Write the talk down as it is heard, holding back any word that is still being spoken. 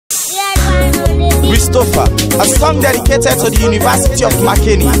Christopher, a song dedicated to the University of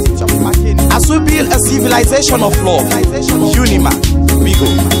Makeni. As we build a civilization of love, UniMak, we go.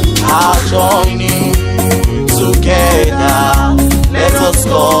 Our joining together, let us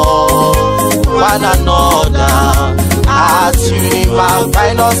love one another. At UniMak,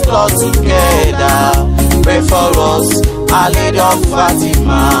 bind us all together. Pray for us, Our Lady of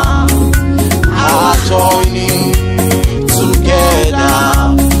Fatima. Our joining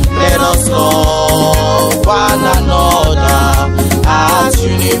together, let us love one another. At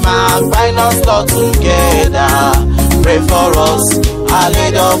UniMak, bind us all together. Pray for us, Our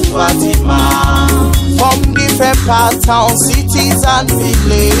Lady of Fatima. From different parts, towns, cities and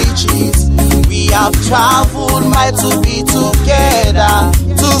villages, we have traveled miles to be together,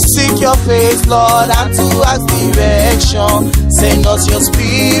 to seek your face, Lord, and to ask direction. Send us your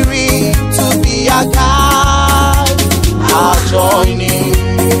spirit to be our guide. Our joining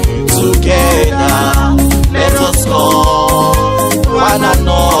together, let us love one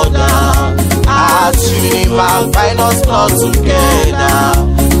another. At UniMak, bind us all together.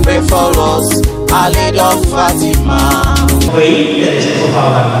 Pray for us, Our Lady of Fatima. The interest of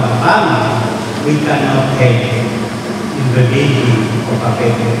our family, we cannot help in the building of a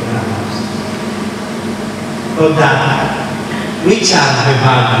better house. For that, which are the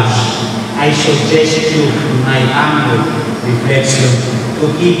values I suggest you in my humble reflection to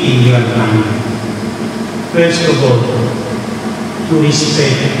keep in your mind? First of all, to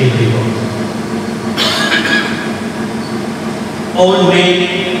respect everyone. All men,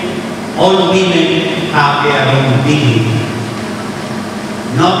 all women have their own dignity.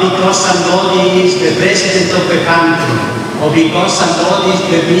 Not because somebody is the president of the country, or because somebody is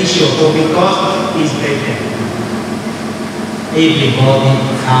the bishop, or because he's better. Everybody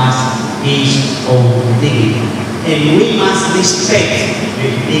has his own dignity, and we must respect the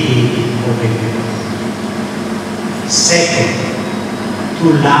dignity of everyone. Second, to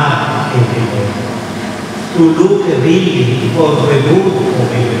love everybody, to look really for the good of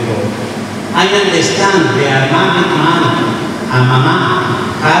everybody. I understand they are married man and mama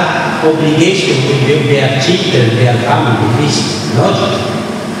have obligation with their children, their family. This is logical.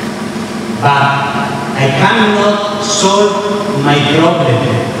 But I cannot solve my problem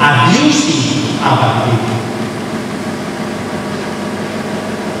abusing our people.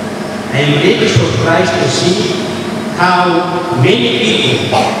 I am really surprised to see how many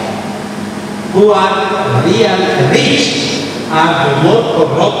people who are real rich are the more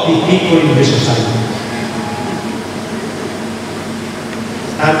corrupted people in the society.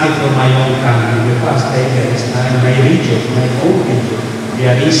 Starting from my own country, the past 10 years, in my region, my own region,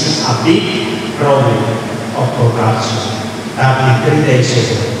 there is a big problem of corruption. 3 days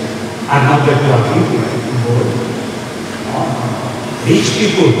ago, another poor people involved. Rich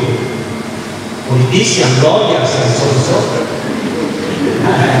people, politicians, lawyers, and so on.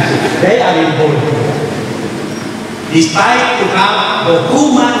 They are involved. Despite to have the good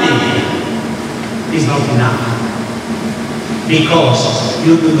money, is not enough. Because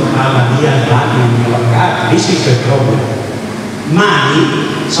you do not have a real value in your heart. This is the problem.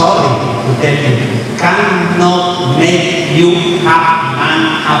 Money, sorry to tell you, cannot make you happy man,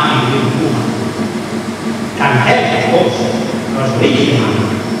 happy with woman. Can help, of course, because we need money.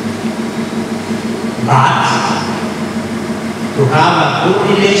 But to have a good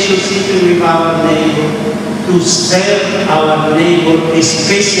relationship with our neighbor, to serve our neighbor,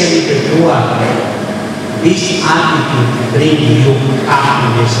 especially the poor, this attitude brings you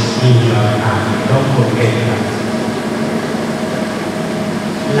happiness in your life. Don't forget that.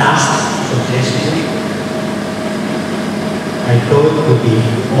 Last suggestion, I thought to be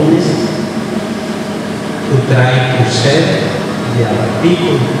honest, to try to serve the other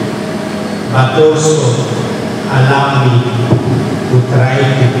people, but also allow me to try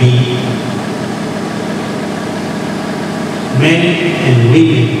to be men and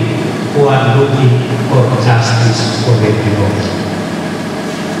women who are looking for justice for everyone.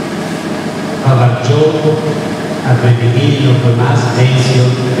 Our job at the beginning of the mass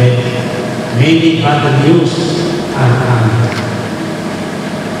mentioned that many bad news are coming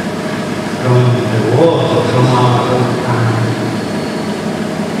from the world, from our own country.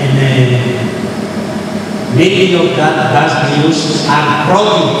 And many of that bad news are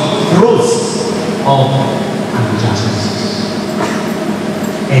fruits of injustice.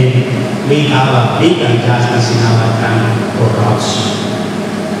 And we have a big injustice in our country, corruption.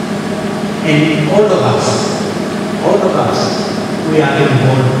 And all of us, we are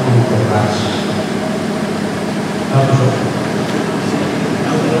involved in corruption.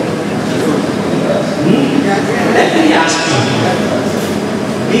 Let me ask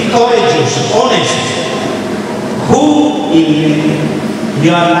you, be courageous, honest. Who in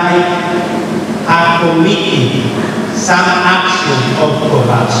your life are committing some action of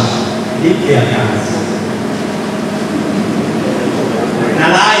corruption? Lift their hands. A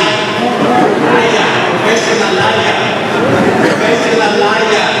liar, professional liar, professional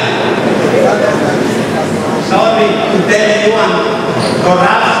liar. Sorry to tell you,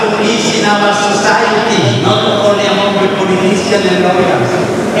 corruption is in our society, not only among the politicians and lawyers.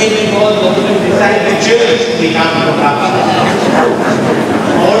 Anybody inside the church become corruption.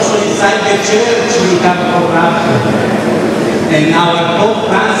 Also inside the church become corruption. And our Pope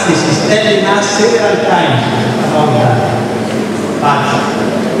Francis is telling us several times about that. But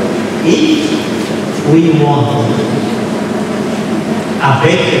if we want a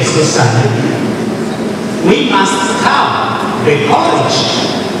better society, we must have the courage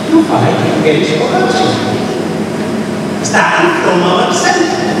to fight against corruption, starting from ourselves.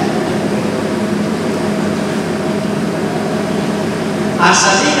 As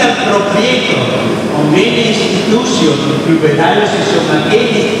a legal proprietor of many institutions through the Diocese of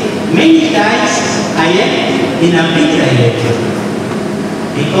Makeni, many times I am in a big dilemma.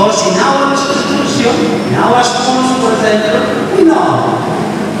 Because in our institution, in our schools, for example, we know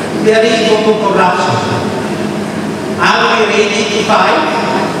there is no corruption. Are we ready to fight?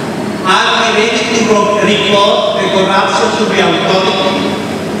 Are we ready to report the corruption to the authority?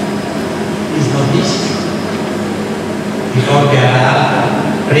 It's not easy. Because there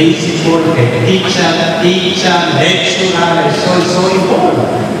are principles, the teacher, lecturer, is also involved.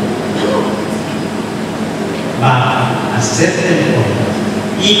 But at a certain point,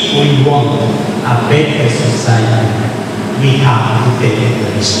 if we want a better society, we have to take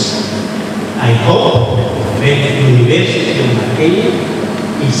the risk. I hope that the University of Makeni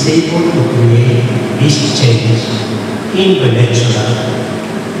is able to create this change in the lecturer,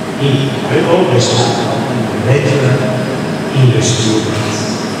 in all the staff, in the lecturer, in the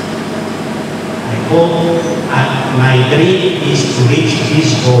students. I hope my dream is to reach this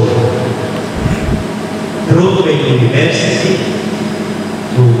goal through the university,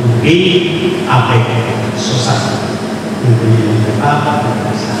 to build a better society. In the name of the Father, and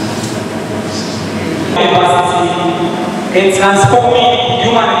the Son, and the Holy Spirit. And transforming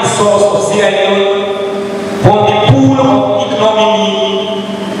human resource of Sierra Leone from the pool of ignominy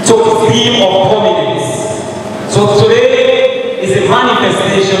to the stream of prominence. So today is a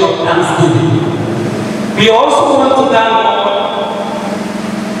manifestation of thanksgiving. We also want to thank God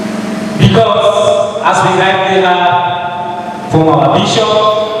because, as we rightly heard from our bishop,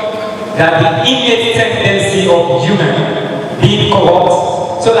 that the innate tendency of human being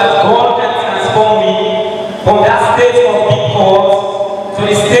corrupt, so that God can transform me from that state of being corrupt to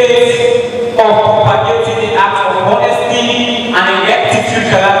the state of propagating the act of honesty and a rectitude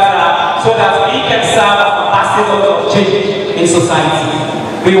character, so that we can serve as ambassadors of change in society.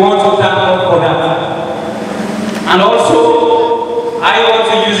 We want to thank God for that. And also, I want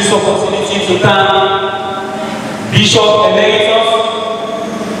to use this opportunity to thank Bishop Emeritus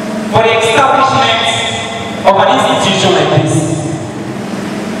for the establishment of an institution like this.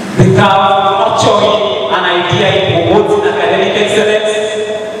 Without nurturing an idea in promoting academic excellence,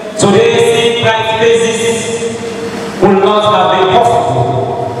 today's same right basis will not have been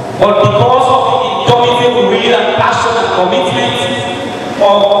possible. But because of the indomitable will and passion and commitment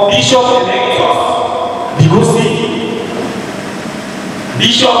of Bishop Emeritus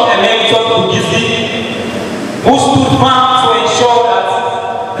Bishop Emeritus Bugisi, who stood firm to ensure that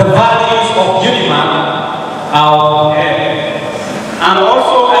the values of UniMak are upheld. And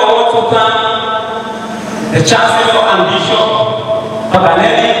also I want to thank the Chancellor and Bishop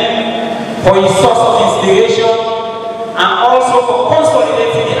Makeni for his source of inspiration and also for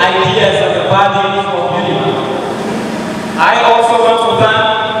consolidating the ideas and the values of UniMak. I also want to thank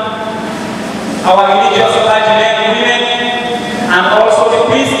our religious clergymen and women and also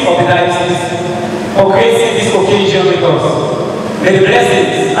the priests of the diocese for gracing this occasion with us. May the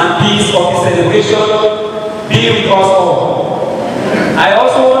blessings and peace of this celebration be with us all. I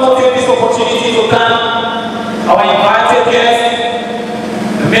also want to take this opportunity to thank our invited guests,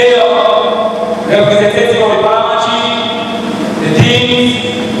 the mayor, representative of the Parliament Chief, the deans,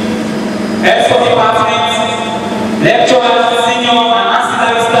 heads of departments, lecturers, senior and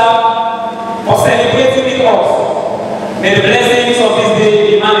ancillary staff for celebrating with us. May the blessings of this day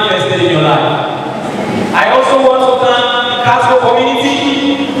be manifested in your life. I also want to thank the CATCO community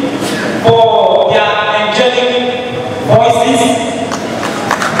for their angelic voices,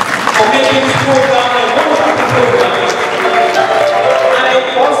 for making this program a wonderful program. And I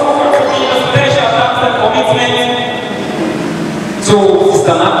also want to give a special thanks and commitment to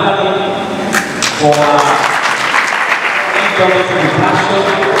Sister for our indomitable passion,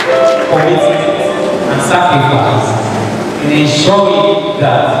 commitment, and sacrifice in ensuring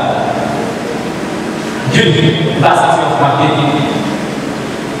that University of Makeni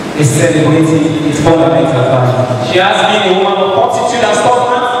is celebrating its fundamental value. She has been a woman of fortitude and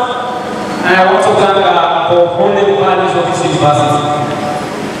stubbornness, and I want to thank her for holding the values of this university.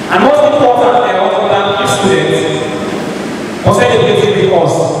 And most importantly, I want to thank you students for celebrating with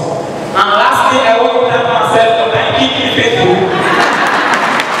us. And lastly, I want to thank myself for keeping me faithful.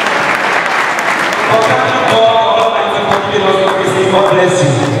 For thanking God, the Almighty, for giving us the grace. God bless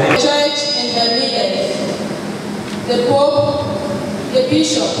you. The church and her leaders, the Pope, the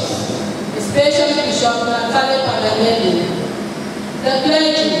bishops, especially Bishop Makeni, the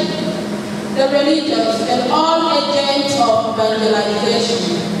clergy, the religious, and all agents of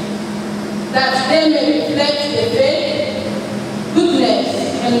evangelization, that they may reflect the faith, goodness,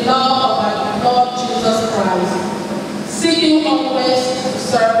 and love of our Lord Jesus Christ, seeking always to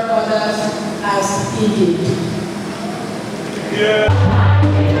serve others as He did. Yeah.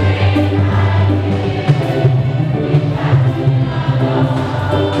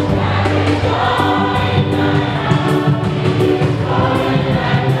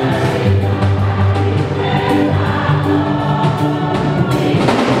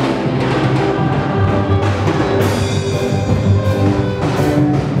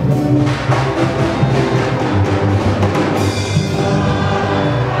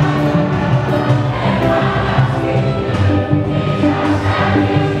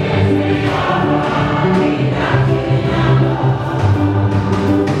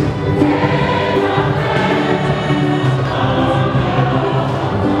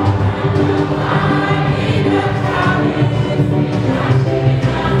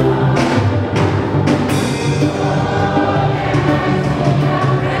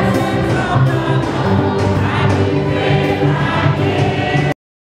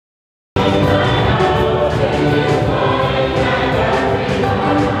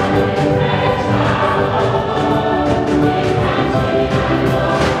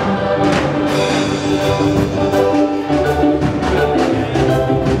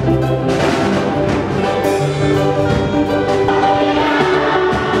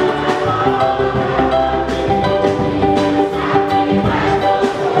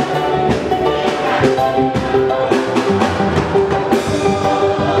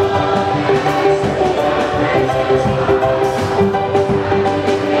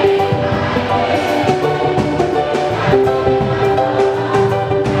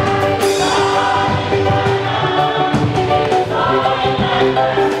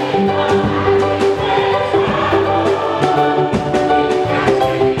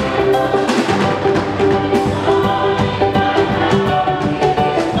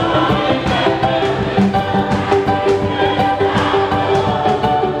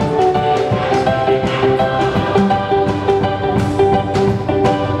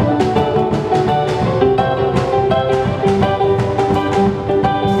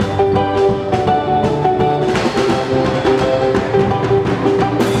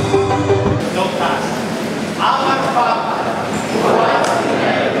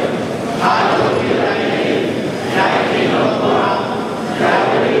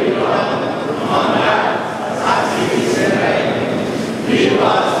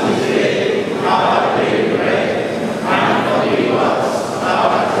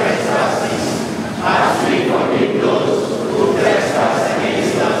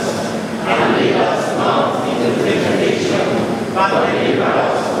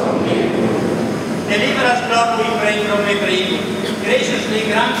 Deliver us, Lord, we pray, from every evil.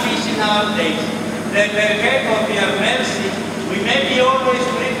 Graciously grant peace in our days, that by help of your mercy we may be always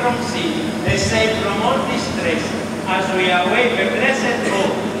free from sin, and safe from all distress, as we await the blessed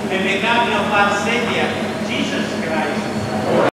hope and the coming of our Savior, Jesus Christ.